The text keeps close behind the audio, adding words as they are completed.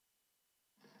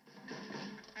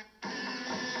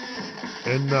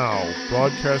And now,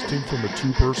 broadcasting from a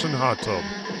two-person hot tub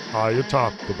high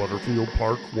atop the Butterfield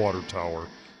Park water tower,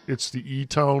 it's the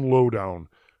E-Town Lowdown,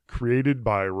 created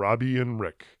by Robbie and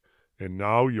Rick. And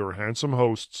now your handsome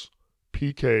hosts,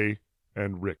 PK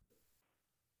and Rick.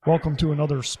 Welcome to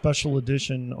another special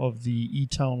edition of the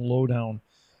E-Town Lowdown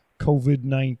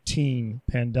COVID-19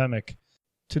 pandemic.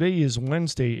 Today is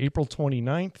Wednesday, April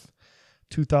 29th,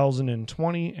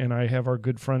 2020, and I have our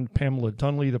good friend Pamela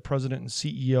Dunley, the president and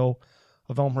CEO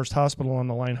of Elmhurst Hospital, on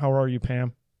the line. How are you,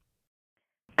 Pam?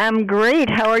 I'm great.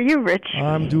 How are you, Rich?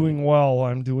 I'm doing well.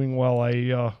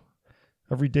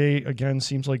 Every day, again,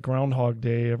 seems like Groundhog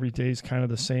Day. Every day is kind of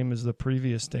the same as the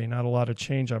previous day. Not a lot of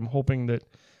change. I'm hoping that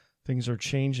things are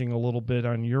changing a little bit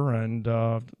on your end.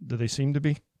 Do they seem to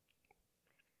be?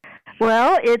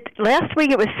 Well, last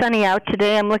week it was sunny out.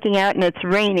 Today I'm looking out and it's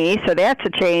rainy, so that's a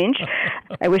change.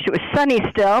 I wish it was sunny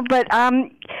still, but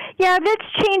yeah, that's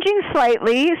changing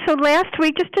slightly. So last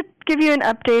week, just to give you an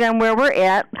update on where we're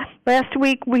at, last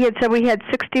week we had said we had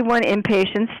 61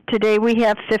 inpatients. Today we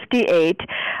have 58.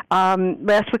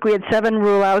 Last week we had 7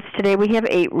 rule-outs. Today we have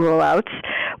 8 rule-outs.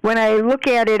 When I look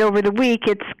at it over the week,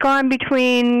 it's gone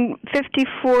between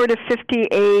 54 to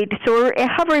 58. So we're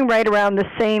hovering right around the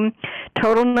same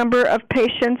total number of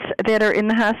patients that are in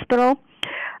the hospital.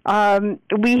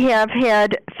 We have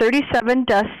had 37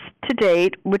 deaths to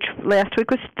date, which last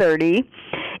week was 30.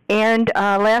 And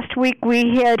last week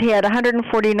we had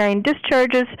 149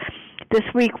 discharges. This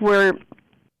week we're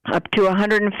up to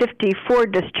 154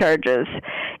 discharges.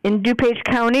 In DuPage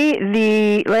County,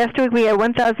 last week we had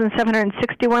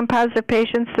 1,761 positive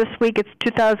patients. This week it's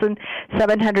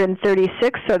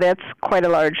 2,736, so that's quite a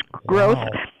large growth. Wow.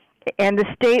 And the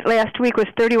state last week was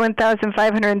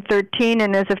 31,513,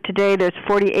 and as of today, there's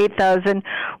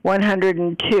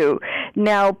 48,102.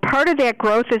 Now, part of that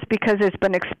growth is because there's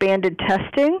been expanded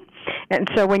testing, and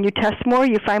so when you test more,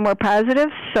 you find more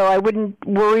positives, so I wouldn't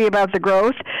worry about the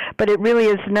growth, but it really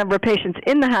is the number of patients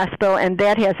in the hospital, and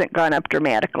that hasn't gone up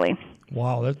dramatically.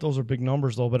 Wow, those are big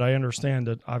numbers, though, but I understand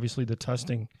that obviously the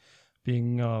testing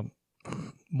being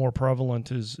more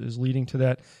prevalent is leading to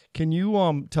that. Can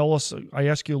you tell us, I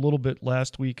asked you a little bit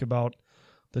last week about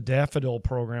the Daffodil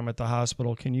program at the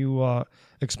hospital. Can you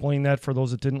explain that for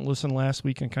those that didn't listen last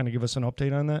week and kind of give us an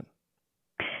update on that?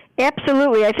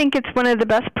 Absolutely. I think it's one of the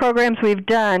best programs we've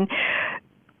done.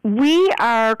 We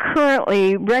are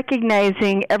currently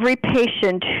recognizing every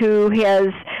patient who has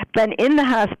been in the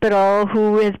hospital,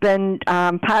 who has been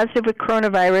positive with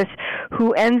coronavirus,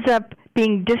 who ends up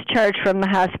being discharged from the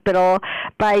hospital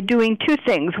by doing 2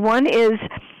 things. One is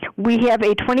we have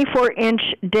a 24-inch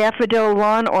daffodil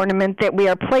lawn ornament that we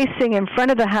are placing in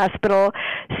front of the hospital,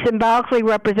 symbolically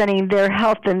representing their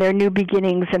health and their new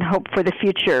beginnings and hope for the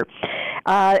future.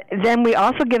 Then we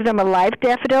also give them a live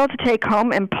daffodil to take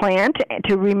home and plant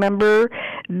to remember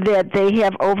that they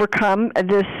have overcome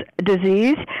this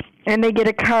disease. And they get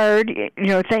a card,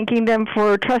 thanking them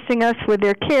for trusting us with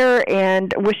their care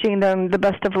and wishing them the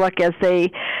best of luck as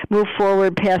they move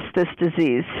forward past this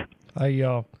disease.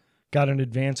 I got an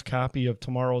advance copy of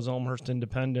tomorrow's Elmhurst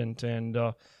Independent, and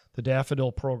the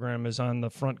Daffodil program is on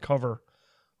the front cover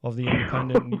of the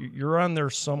Independent. You're on there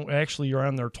you're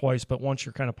on there twice, but once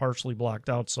you're kind of partially blocked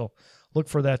out. So look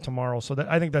for that tomorrow. So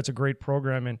I think that's a great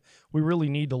program, and we really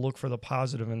need to look for the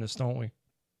positive in this, don't we?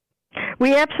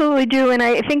 We absolutely do, and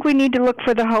I think we need to look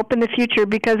for the hope in the future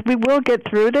because we will get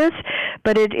through this,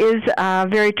 but it is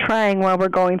very trying while we're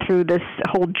going through this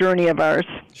whole journey of ours.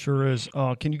 Sure is.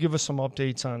 Can you give us some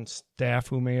updates on staff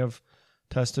who may have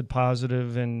tested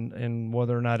positive and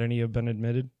whether or not any have been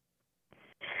admitted?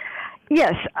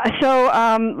 Yes. So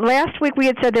last week we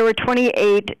had said there were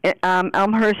 28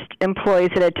 Elmhurst employees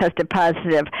that had tested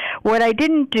positive. What I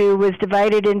didn't do was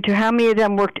divide it into how many of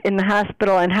them worked in the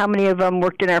hospital and how many of them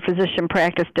worked in our physician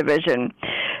practice division.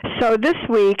 So this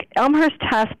week, Elmhurst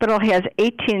Hospital has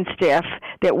 18 staff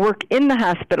that work in the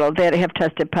hospital that have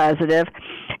tested positive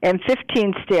and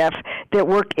 15 staff that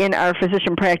work in our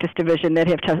physician practice division that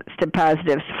have tested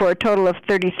positive, for a total of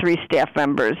 33 staff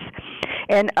members.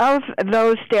 And of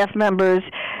those staff members,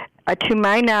 to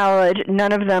my knowledge,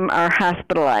 none of them are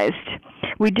hospitalized.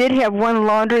 We did have one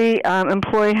laundry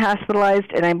employee hospitalized,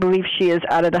 and I believe she is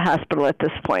out of the hospital at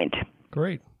this point.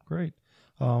 Great. You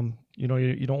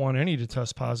don't want any to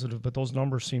test positive, but those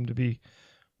numbers seem to be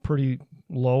pretty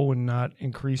low and not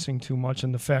increasing too much.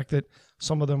 And the fact that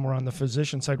some of them were on the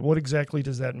physician side, what exactly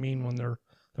does that mean when they're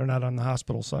not on the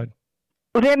hospital side?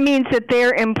 Well, that means that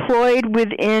they're employed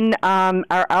within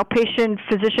our outpatient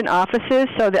physician offices,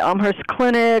 so the Elmhurst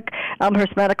Clinic,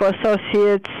 Elmhurst Medical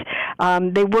Associates.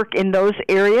 They work in those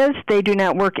areas. They do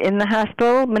not work in the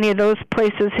hospital. Many of those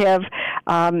places have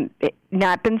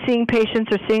not been seeing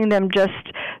patients or seeing them just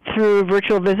through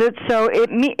virtual visits. So it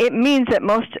means that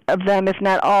most of them, if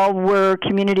not all, were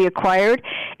community acquired.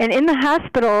 And in the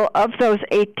hospital, of those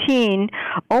 18,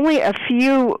 only a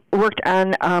few worked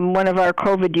on one of our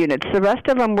COVID units. The rest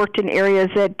of them worked in areas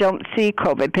that don't see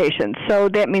COVID patients. So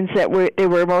that means that they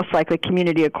were most likely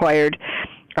community acquired,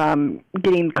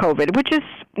 getting COVID, which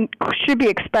should be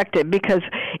expected, because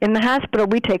in the hospital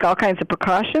we take all kinds of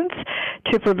precautions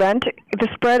to prevent the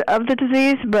spread of the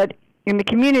disease, but in the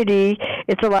community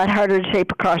it's a lot harder to take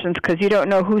precautions because you don't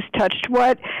know who's touched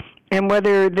what and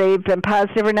whether they've been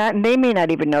positive or not, and they may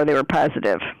not even know they were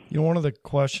positive. One of the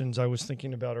questions I was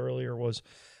thinking about earlier was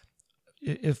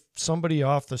if somebody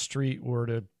off the street were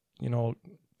to,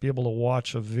 be able to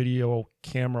watch a video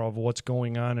camera of what's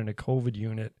going on in a COVID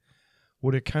unit,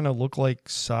 would it kind of look like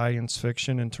science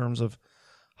fiction in terms of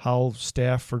how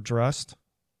staff are dressed?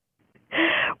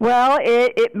 Well,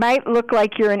 it might look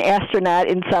like you're an astronaut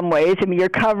in some ways. I mean, you're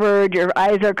covered, your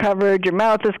eyes are covered, your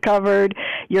mouth is covered,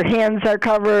 your hands are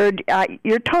covered,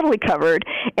 you're totally covered.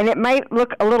 And it might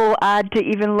look a little odd to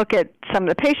even look at some of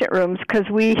the patient rooms because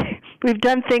we've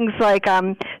done things like,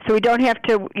 so we don't have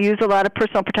to use a lot of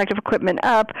personal protective equipment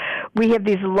up. We have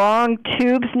these long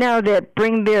tubes now that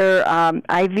bring their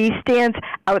IV stands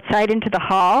outside into the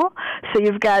hall. So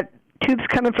you've got tubes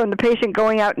coming from the patient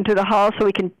going out into the hall so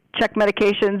we can check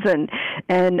medications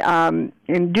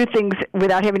and do things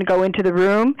without having to go into the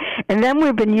room. And then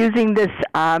we've been using this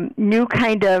new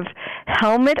kind of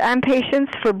helmet on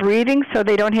patients for breathing so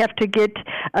they don't have to get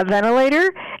a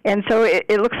ventilator. And so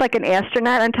it looks like an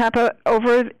astronaut on top of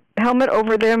helmet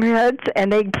over their heads,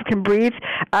 and they can breathe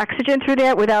oxygen through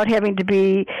that without having to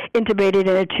be intubated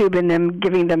in a tube and them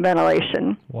giving them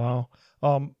ventilation. Wow.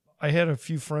 I had a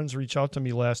few friends reach out to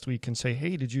me last week and say,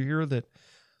 hey, did you hear that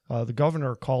the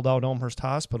governor called out Elmhurst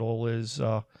Hospital as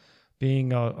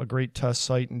being a great test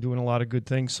site and doing a lot of good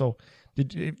things? So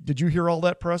did you hear all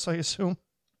that press, I assume?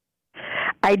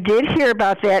 I did hear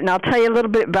about that, and I'll tell you a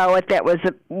little bit about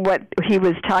what he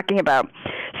was talking about.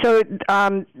 So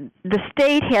the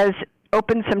state has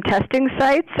opened some testing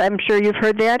sites, I'm sure you've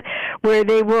heard that, where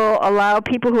they will allow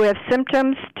people who have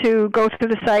symptoms to go through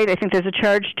the site. I think there's a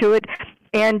charge to it.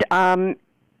 And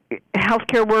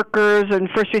healthcare workers and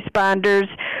first responders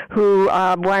who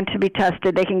want to be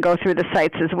tested, they can go through the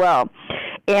sites as well.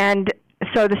 And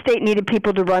so the state needed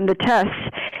people to run the tests.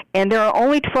 And there are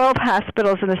only 12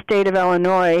 hospitals in the state of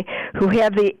Illinois who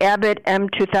have the Abbott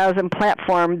M2000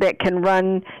 platform that can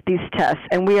run these tests.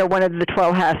 And we are one of the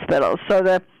 12 hospitals. So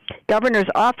the governor's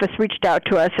office reached out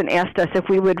to us and asked us if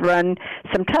we would run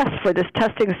some tests for this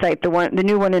testing site, the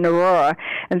new one in Aurora.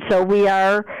 And so we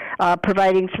are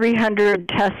providing 300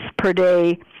 tests per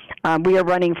day. We are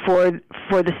running for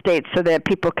the state so that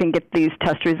people can get these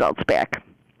test results back.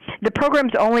 The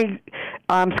program's only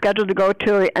scheduled to go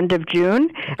to the end of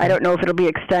June. Okay. I don't know if it'll be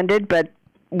extended, but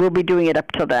we'll be doing it up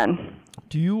till then.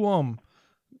 Do you,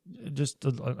 just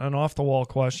an off-the-wall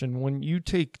question, when you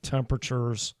take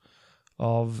temperatures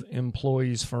of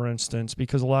employees, for instance,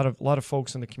 because a lot of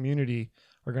folks in the community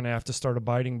are going to have to start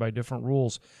abiding by different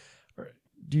rules,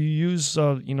 do you use,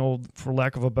 for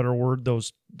lack of a better word,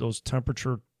 those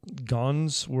temperature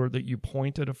guns that you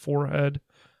point at a forehead?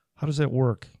 How does that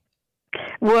work?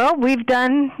 Well, we've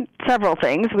done several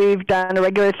things. We've done a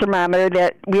regular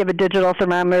thermometer we have a digital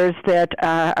thermometers that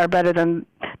are better than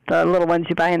the little ones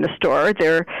you buy in the store.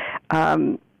 They're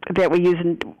that we use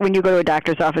when you go to a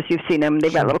doctor's office. You've seen them.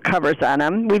 They've got little covers on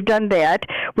them. We've done that.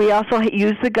 We also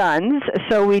use the guns.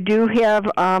 So we do have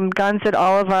guns at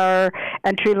all of our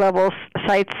entry-level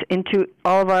sites into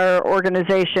all of our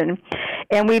organization.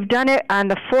 And we've done it on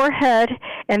the forehead,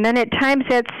 and then at times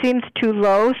that seems too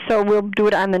low, so we'll do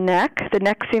it on the neck. The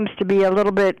neck seems to be a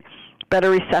little bit better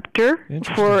receptor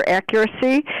for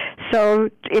accuracy. So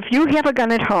if you have a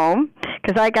gun at home,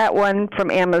 because I got one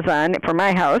from Amazon for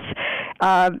my house,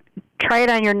 try it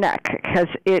on your neck, because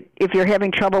if you're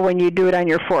having trouble when you do it on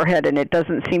your forehead and it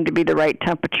doesn't seem to be the right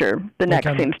temperature, the neck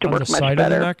seems to work much better. On the side of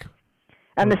the neck?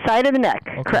 On the side of the neck,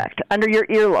 okay. Correct, under your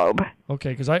earlobe.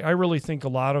 Okay, because I really think a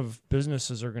lot of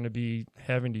businesses are going to be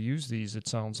having to use these, it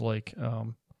sounds like,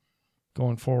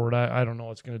 going forward. I don't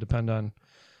know. It's going to depend on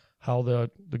how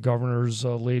the governor's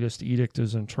latest edict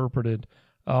is interpreted.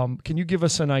 Can you give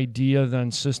us an idea then,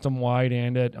 system-wide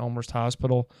and at Elmhurst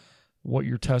Hospital, what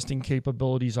your testing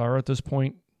capabilities are at this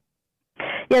point?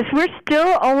 Yes, we're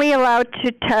still only allowed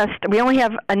to test. We only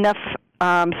have enough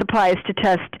supplies to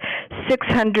test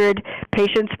 600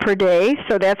 patients per day,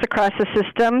 so that's across the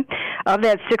system. Of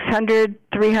that 600,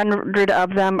 300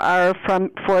 of them are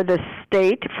for this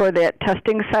state for that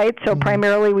testing site. So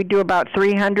primarily we do about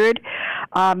 300.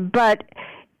 But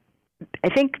I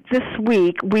think this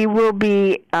week we will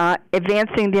be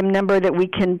advancing the number that we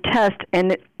can test,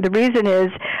 and the reason is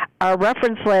our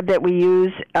reference lab that we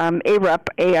use, ARUP,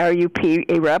 A-R-U-P,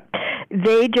 ARUP,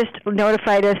 they just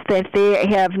notified us that they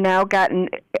have now gotten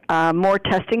more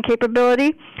testing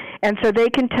capability, and so they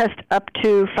can test up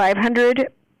to 500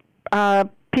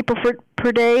 people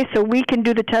per day, so we can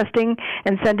do the testing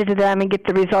and send it to them and get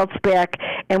the results back,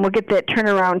 and we'll get that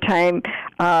turnaround time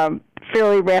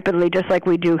fairly rapidly, just like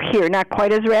we do here. Not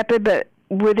quite as rapid, but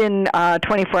within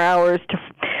 24 hours to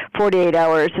 48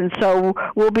 hours. And so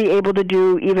we'll be able to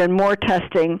do even more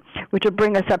testing, which will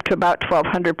bring us up to about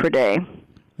 1,200 per day.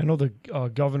 I know the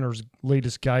governor's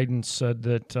latest guidance said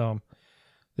that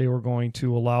they were going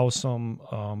to allow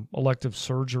some elective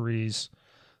surgeries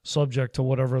subject to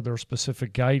whatever their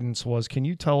specific guidance was. Can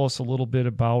you tell us a little bit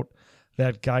about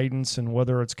that guidance and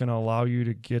whether it's going to allow you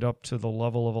to get up to the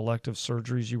level of elective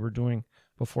surgeries you were doing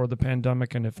before the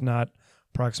pandemic, and if not,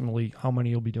 approximately how many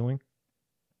you'll be doing?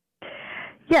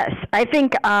 Yes, I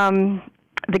think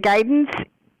the guidance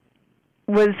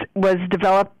was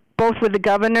developed both with the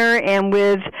governor and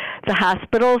with the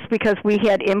hospitals, because we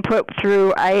had input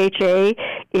through IHA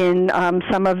in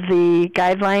some of the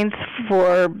guidelines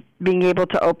for being able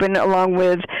to open, along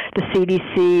with the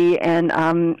CDC and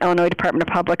Illinois Department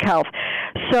of Public Health.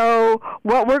 So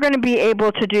what we're going to be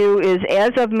able to do is,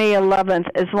 as of May 11th,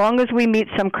 as long as we meet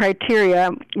some criteria,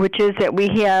 which is that we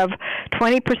have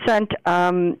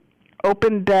 20%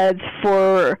 open beds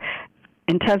for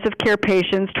intensive care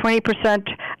patients, 20%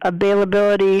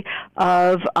 availability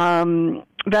of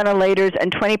ventilators,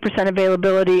 and 20%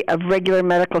 availability of regular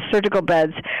medical surgical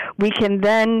beds, we can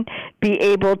then be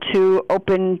able to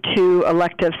open to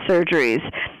elective surgeries.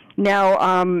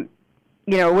 Now,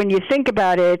 when you think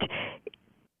about it,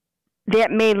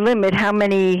 that may limit how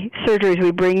many surgeries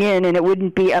we bring in, and it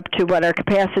wouldn't be up to what our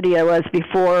capacity was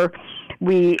before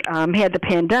we had the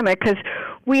pandemic, because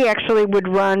we actually would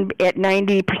run at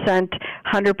 90%,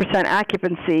 100%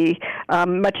 occupancy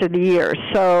much of the year.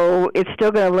 So it's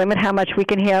still going to limit how much we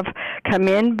can have come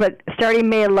in. But starting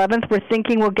May 11th, we're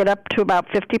thinking we'll get up to about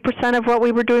 50% of what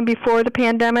we were doing before the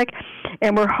pandemic.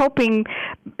 And we're hoping,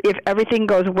 if everything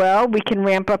goes well, we can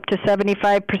ramp up to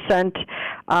 75%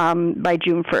 by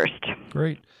June 1st.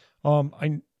 Great.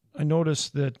 I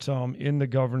noticed that in the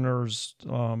governor's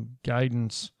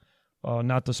guidance,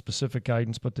 not the specific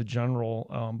guidance, but the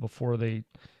general, before they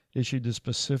issued the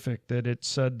specific, that it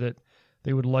said that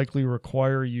they would likely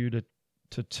require you to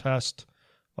test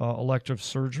elective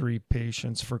surgery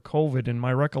patients for COVID. And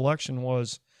my recollection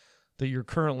was that you're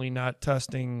currently not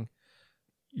testing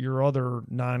your other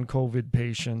non-COVID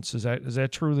patients. Is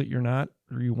that true that you're not,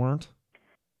 or you weren't?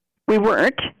 We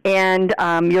weren't, and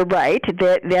you're right.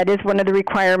 That is one of the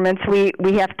requirements. We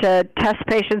have to test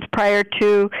patients prior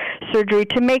to surgery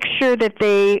to make sure that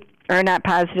they are not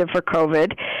positive for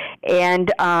COVID,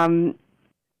 and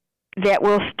that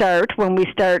will start when we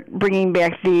start bringing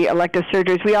back the elective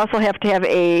surgeries. We also have to have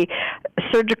a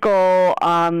surgical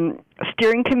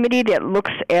steering committee that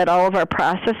looks at all of our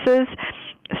processes,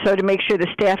 so to make sure the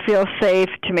staff feels safe,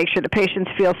 to make sure the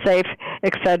patients feel safe,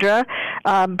 etc.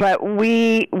 But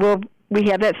we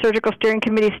have that surgical steering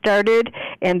committee started,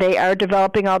 and they are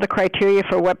developing all the criteria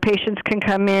for what patients can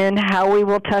come in, how we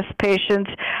will test patients,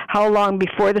 how long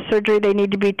before the surgery they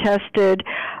need to be tested,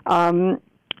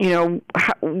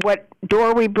 what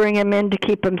door we bring them in to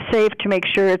keep them safe, to make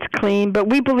sure it's clean. But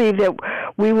we believe that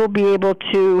we will be able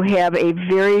to have a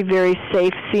very, very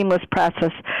safe, seamless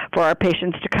process for our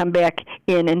patients to come back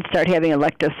in and start having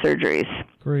elective surgeries.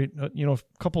 Great. A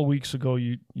couple of weeks ago,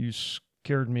 you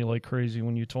scared me like crazy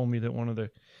when you told me that one of the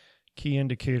key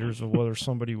indicators of whether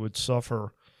somebody would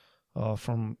suffer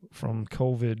from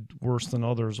COVID worse than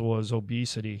others was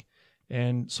obesity.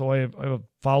 And so I have a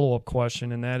follow-up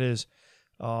question, and that is,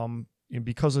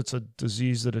 because it's a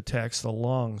disease that attacks the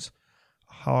lungs,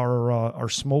 are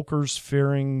smokers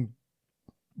faring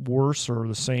worse or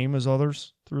the same as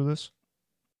others through this?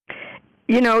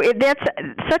 That's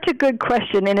such a good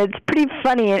question, and it's pretty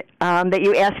funny that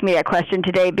you asked me that question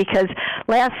today, because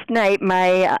last night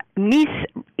my niece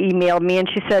emailed me and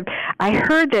she said, I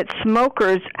heard that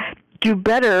smokers do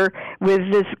better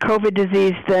with this COVID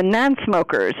disease than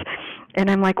non-smokers. And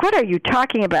I'm like, what are you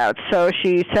talking about? So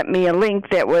she sent me a link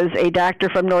that was a doctor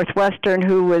from Northwestern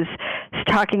who was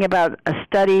talking about a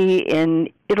study in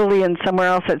Italy and somewhere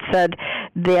else that said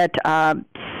that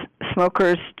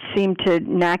smokers seem to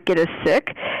not get as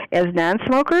sick as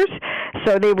non-smokers.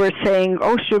 So they were saying,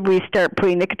 oh, should we start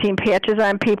putting nicotine patches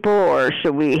on people, or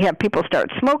should we have people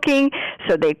start smoking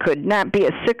so they could not be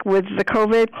as sick with the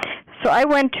COVID? So I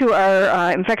went to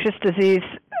our infectious disease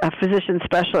physician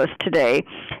specialist today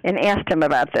and asked him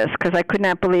about this, because I could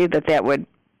not believe that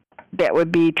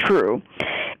would be true.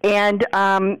 And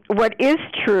what is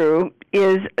true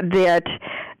is that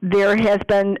there has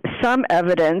been some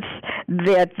evidence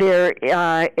that there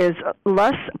is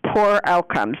less poor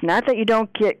outcomes. Not that you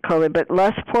don't get COVID, but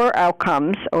less poor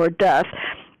outcomes or death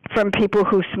from people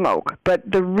who smoke.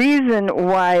 But the reason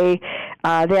why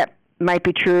that might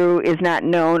be true is not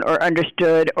known or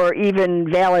understood or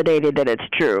even validated that it's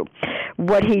true.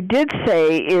 What he did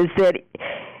say is that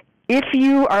if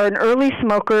you are an early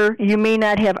smoker, you may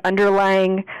not have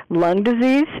underlying lung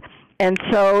disease. And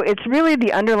so it's really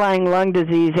the underlying lung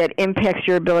disease that impacts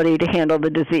your ability to handle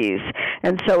the disease.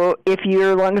 And so if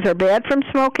your lungs are bad from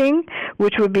smoking,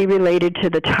 which would be related to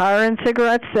the tar in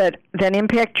cigarettes that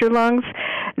impact your lungs,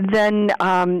 then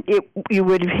you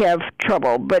would have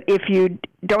trouble. But if you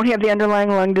don't have the underlying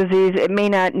lung disease, it may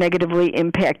not negatively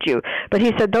impact you. But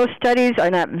he said those studies are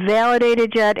not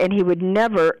validated yet, and he would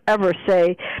never, ever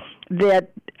say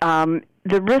that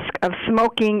the risk of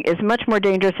smoking is much more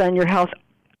dangerous on your health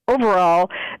overall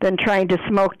than trying to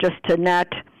smoke just to not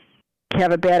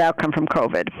have a bad outcome from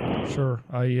COVID. Sure.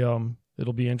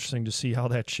 It'll be interesting to see how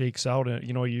that shakes out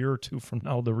in, a year or two from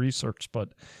now, the research,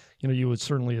 but you would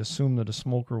certainly assume that a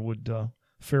smoker would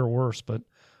fare worse, but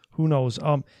who knows?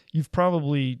 You've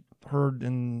probably heard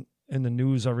in the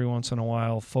news every once in a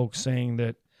while folks saying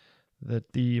that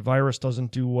the virus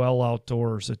doesn't do well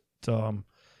outdoors.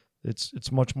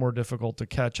 It's much more difficult to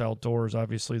catch outdoors.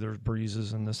 Obviously, there's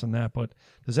breezes and this and that, but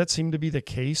does that seem to be the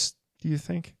case, do you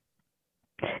think?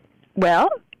 Well,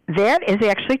 that is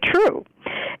actually true.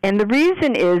 And the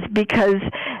reason is because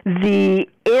the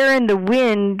air and the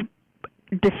wind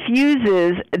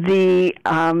diffuses the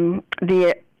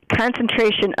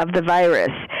concentration of the virus.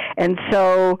 And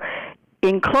so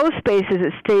in closed spaces,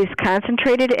 it stays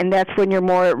concentrated, and that's when you're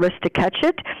more at risk to catch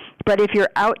it. But if you're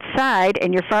outside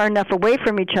and you're far enough away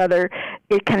from each other,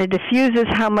 it kind of diffuses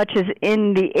how much is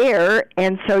in the air,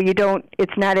 and so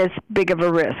it's not as big of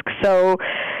a risk. So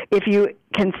if you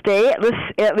can stay at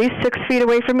least 6 feet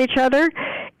away from each other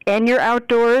and you're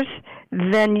outdoors,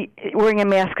 then wearing a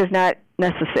mask is not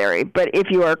necessary. But if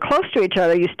you are close to each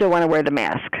other, you still want to wear the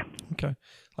mask. Okay.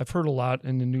 I've heard a lot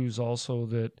in the news also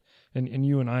that, and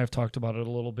you and I have talked about it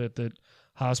a little bit, that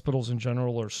hospitals in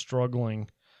general are struggling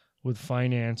with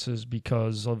finances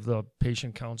because of the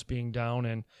patient counts being down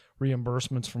and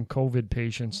reimbursements from COVID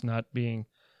patients not being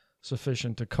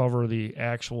sufficient to cover the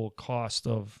actual cost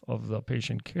of the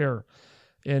patient care.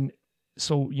 And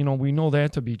so, we know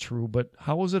that to be true, but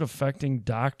how is it affecting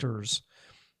doctors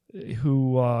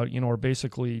who, are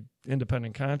basically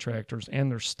independent contractors and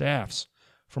their staffs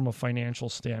from a financial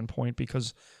standpoint?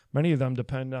 Because many of them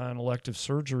depend on elective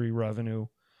surgery revenue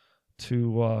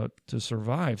to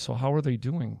survive. So how are they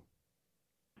doing?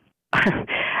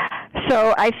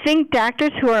 So I think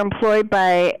doctors who are employed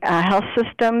by health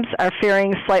systems are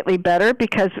faring slightly better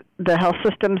because the health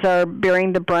systems are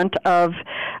bearing the brunt of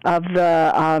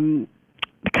the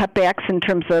cutbacks in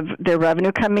terms of their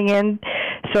revenue coming in.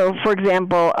 So, for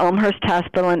example, Elmhurst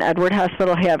Hospital and Edward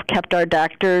Hospital have kept our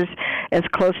doctors as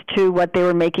close to what they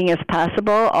were making as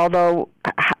possible, although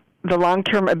the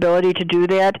long-term ability to do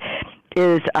that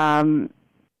is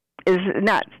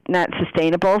not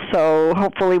sustainable. So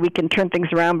hopefully we can turn things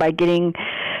around by getting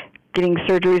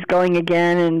surgeries going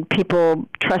again and people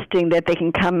trusting that they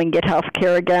can come and get health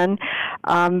care again.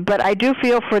 But I do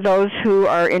feel for those who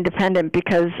are independent,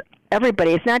 because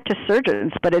everybody, it's not just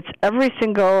surgeons, but it's every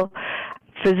single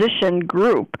physician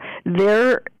group.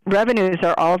 Their revenues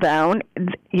are all down,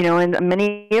 and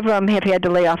many of them have had to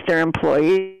lay off their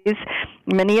employees.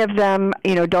 Many of them,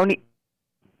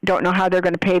 don't know how they're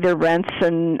going to pay their rents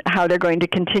and how they're going to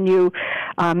continue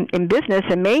in business,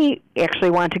 and may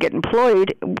actually want to get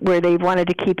employed where they've wanted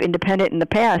to keep independent in the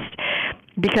past,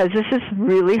 because this is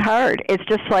really hard. It's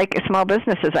just like small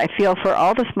businesses. I feel for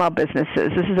all the small businesses.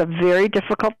 This is a very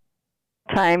difficult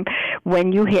time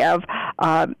when you have,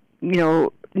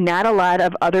 not a lot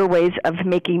of other ways of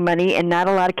making money and not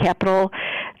a lot of capital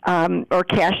or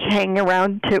cash hanging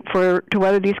around to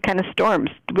weather these kind of storms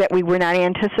that we were not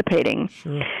anticipating.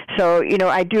 Sure. So,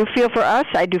 I do feel for us.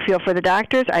 I do feel for the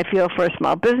doctors. I feel for a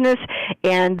small business.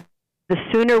 And the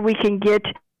sooner we can get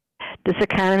this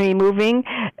economy moving,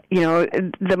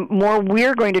 the more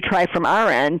we're going to try from our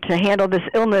end to handle this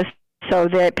illness so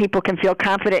that people can feel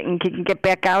confident and can get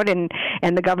back out and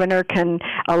the governor can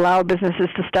allow businesses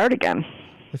to start again.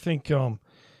 I think,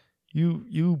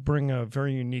 you bring a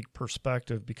very unique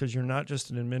perspective because you're not just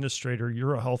an administrator,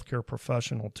 you're a healthcare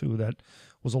professional too. That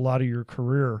was a lot of your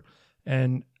career.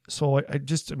 And so I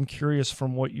just am curious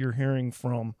from what you're hearing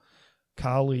from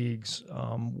colleagues,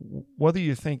 whether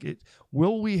you think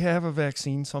will we have a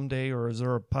vaccine someday, or is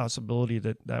there a possibility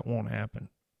that won't happen?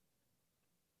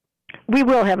 We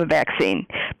will have a vaccine,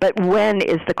 but when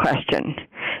is the question.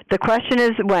 The question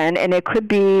is when, and it could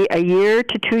be a year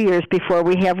to 2 years before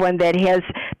we have one that has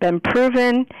been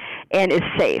proven and is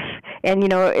safe. And,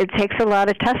 it takes a lot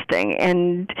of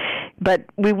testing, but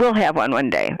we will have one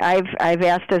day. I've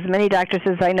asked as many doctors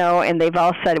as I know, and they've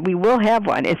all said we will have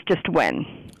one. It's just when.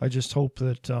 I just hope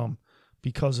that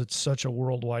because it's such a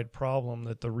worldwide problem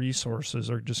that the resources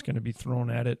are just going to be thrown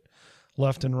at it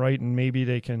left and right, and maybe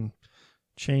they can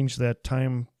change that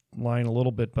timeline a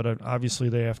little bit, but obviously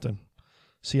they have to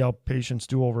see how patients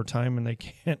do over time, and they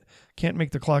can't make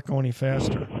the clock go any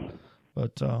faster.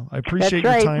 But I appreciate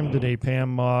your time today,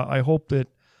 Pam. I hope that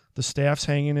the staff's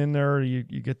hanging in there. You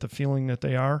get the feeling that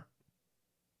they are?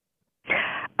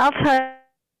 I'll tell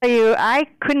you, I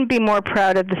couldn't be more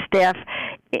proud of the staff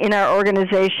in our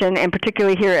organization, and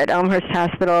particularly here at Elmhurst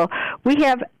Hospital. We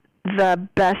have the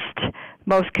best,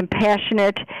 most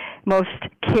compassionate, most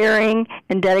caring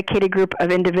and dedicated group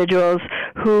of individuals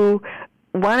who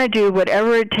want to do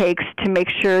whatever it takes to make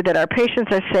sure that our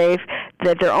patients are safe,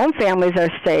 that their own families are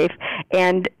safe,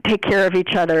 and take care of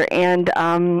each other. And,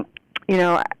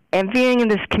 and being in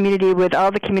this community with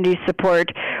all the community support,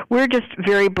 we're just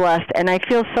very blessed. And I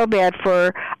feel so bad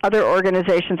for other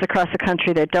organizations across the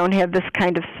country that don't have this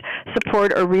kind of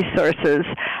support or resources.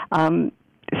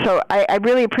 So I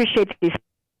really appreciate these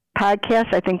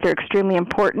podcasts. I think they're extremely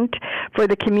important for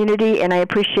the community, and I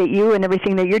appreciate you and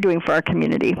everything that you're doing for our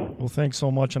community. Well, thanks so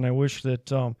much, and I wish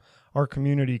that our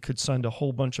community could send a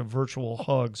whole bunch of virtual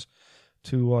hugs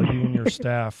to you and your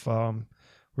staff.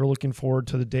 We're looking forward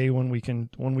to the day when we can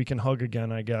hug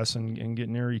again, I guess, and get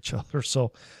near each other.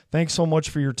 So thanks so much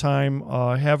for your time.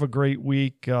 Have a great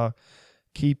week.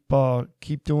 Keep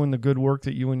doing the good work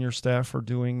that you and your staff are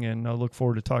doing, and I look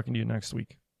forward to talking to you next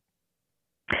week.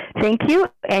 Thank you,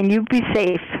 and you be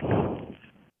safe.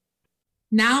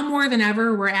 Now more than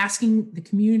ever, we're asking the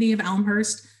community of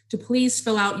Elmhurst to please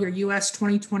fill out your U.S.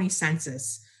 2020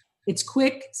 census. It's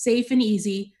quick, safe, and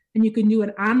easy, and you can do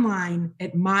it online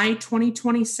at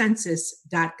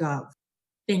my2020census.gov.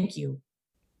 Thank you.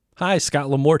 Hi, Scott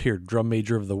Lamort here, drum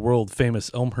major of the world-famous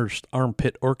Elmhurst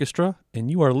Armpit Orchestra, and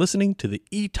you are listening to the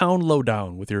E-Town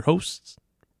Lowdown with your hosts,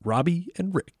 Robbie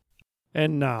and Rick.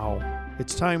 And now,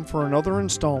 it's time for another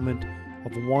installment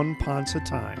of One Ponce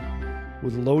Time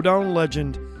with Lowdown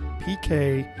legend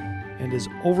PK and his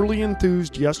overly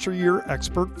enthused yesteryear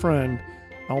expert friend,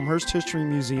 Elmhurst History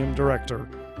Museum Director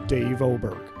Dave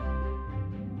Oberg.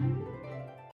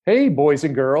 Hey, boys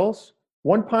and girls.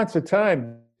 One Ponce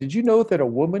Time. Did you know that a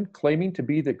woman claiming to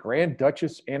be the Grand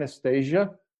Duchess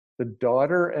Anastasia, the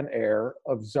daughter and heir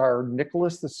of Tsar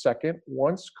Nicholas II,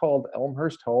 once called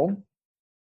Elmhurst home?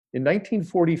 In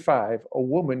 1945, a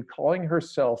woman calling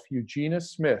herself Eugenia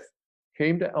Smith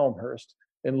came to Elmhurst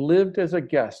and lived as a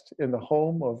guest in the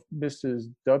home of Mrs.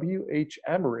 W.H.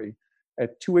 Emery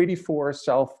at 284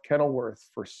 South Kenilworth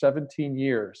for 17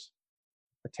 years.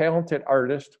 A talented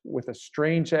artist with a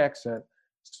strange accent,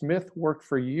 Smith worked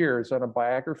for years on a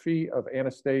biography of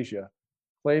Anastasia,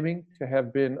 claiming to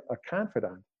have been a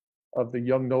confidant of the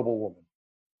young noblewoman.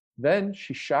 Then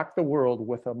she shocked the world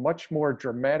with a much more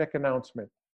dramatic announcement.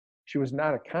 She was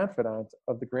not a confidant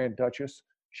of the Grand Duchess.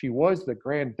 She was the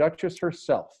Grand Duchess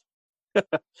herself.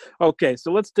 Okay,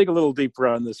 so let's dig a little deeper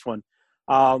on this one.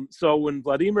 So when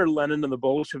Vladimir Lenin and the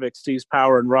Bolsheviks seized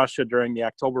power in Russia during the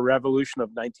October Revolution of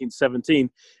 1917,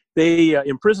 they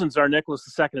imprisoned Tsar Nicholas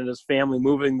II and his family,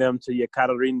 moving them to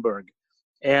Yekaterinburg.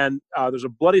 And there's a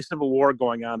bloody civil war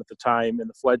going on at the time in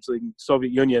the fledgling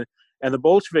Soviet Union, and the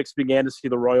Bolsheviks began to see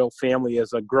the royal family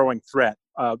as a growing threat,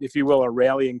 if you will, a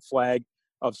rallying flag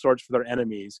of sorts for their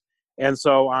enemies. And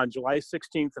so on July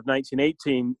 16th of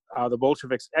 1918, the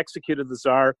Bolsheviks executed the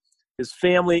Tsar, his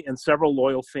family, and several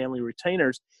loyal family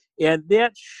retainers. And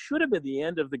that should have been the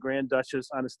end of the Grand Duchess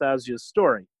Anastasia's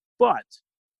story. But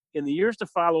in the years to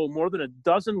follow, more than a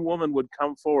dozen women would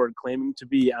come forward claiming to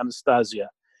be Anastasia.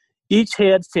 Each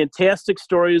had fantastic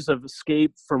stories of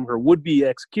escape from her would-be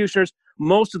executioners.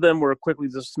 Most of them were quickly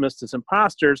dismissed as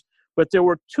imposters, but there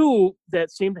were two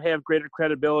that seemed to have greater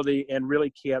credibility and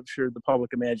really captured the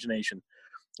public imagination.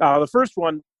 The first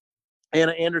one,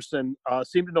 Anna Anderson,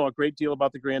 seemed to know a great deal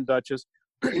about the Grand Duchess,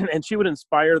 and she would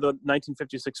inspire the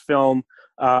 1956 film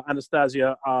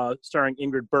Anastasia, starring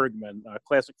Ingrid Bergman, a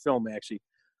classic film, actually.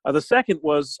 The second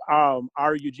was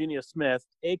our Eugenia Smith,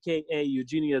 a.k.a.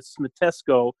 Eugenia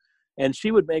Smithesco, and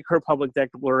she would make her public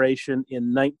declaration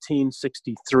in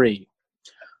 1963.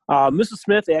 Mrs.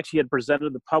 Smith actually had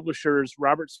presented the publishers,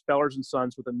 Robert Spellers and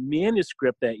Sons, with a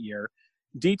manuscript that year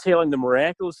detailing the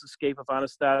miraculous escape of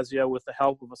Anastasia with the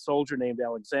help of a soldier named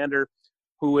Alexander,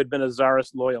 who had been a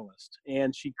Tsarist loyalist.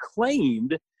 And she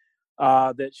claimed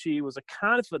that she was a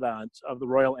confidant of the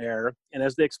royal heir. And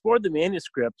as they explored the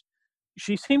manuscript,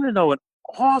 she seemed to know an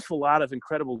awful lot of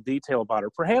incredible detail about her,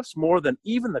 perhaps more than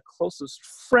even the closest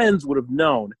friends would have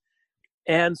known.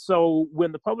 And so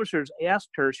when the publishers asked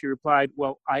her, she replied,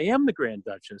 "Well, I am the Grand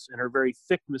Duchess," in her very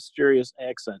thick, mysterious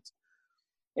accent.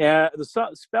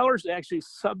 The Spellers actually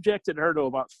subjected her to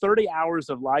about 30 hours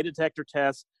of lie detector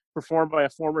tests performed by a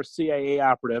former CIA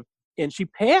operative, and she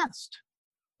passed.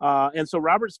 And so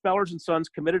Robert Spellers and Sons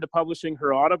committed to publishing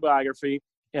her autobiography,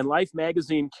 and Life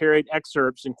magazine carried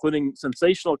excerpts, including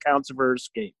sensational accounts of her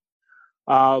escape.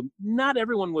 Not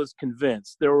everyone was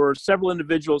convinced. There were several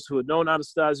individuals who had known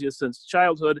Anastasia since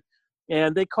childhood,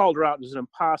 and they called her out as an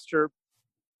imposter.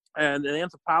 And an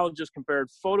anthropologist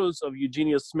compared photos of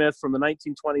Eugenia Smith from the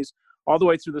 1920s all the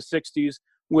way through the 60s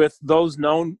with those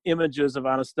known images of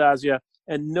Anastasia,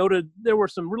 and noted there were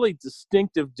some really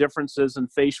distinctive differences in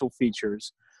facial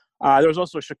features. There was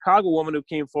also a Chicago woman who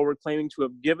came forward claiming to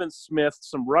have given Smith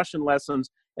some Russian lessons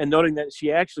and noting that she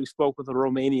actually spoke with a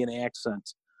Romanian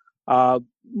accent.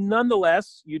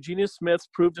 Nonetheless, Eugenia Smith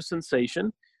proved a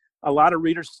sensation. A lot of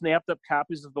readers snapped up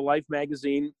copies of the Life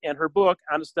magazine, and her book,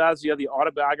 Anastasia, the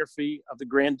Autobiography of the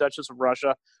Grand Duchess of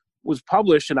Russia, was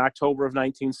published in October of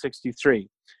 1963.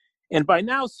 And by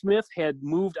now, Smith had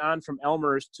moved on from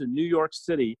Elmhurst to New York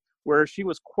City, where she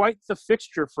was quite the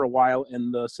fixture for a while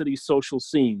in the city's social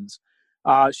scenes.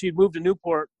 She had moved to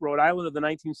Newport, Rhode Island in the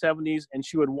 1970s, and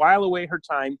she would while away her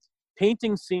time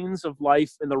painting scenes of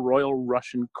life in the royal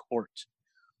Russian court.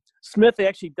 Smith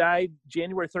actually died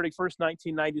January 31st,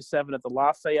 1997 at the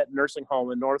Lafayette Nursing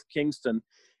Home in North Kingston,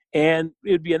 and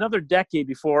it would be another decade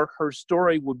before her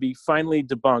story would be finally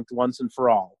debunked once and for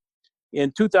all.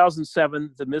 In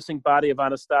 2007, the missing body of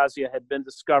Anastasia had been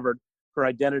discovered, her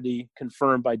identity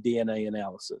confirmed by DNA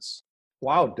analysis.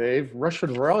 Wow, Dave,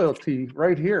 Russian royalty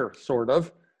right here, sort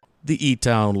of. The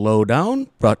E-Town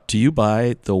Lowdown, brought to you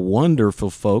by the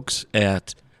wonderful folks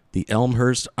at the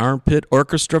Elmhurst Armpit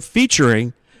Orchestra,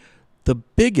 featuring the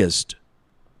biggest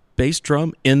bass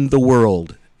drum in the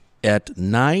world at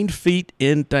 9 feet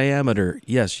in diameter.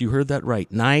 Yes, you heard that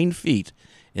right, 9 feet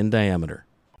in diameter.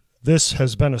 This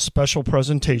has been a special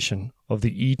presentation of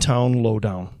the E-Town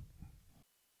Lowdown.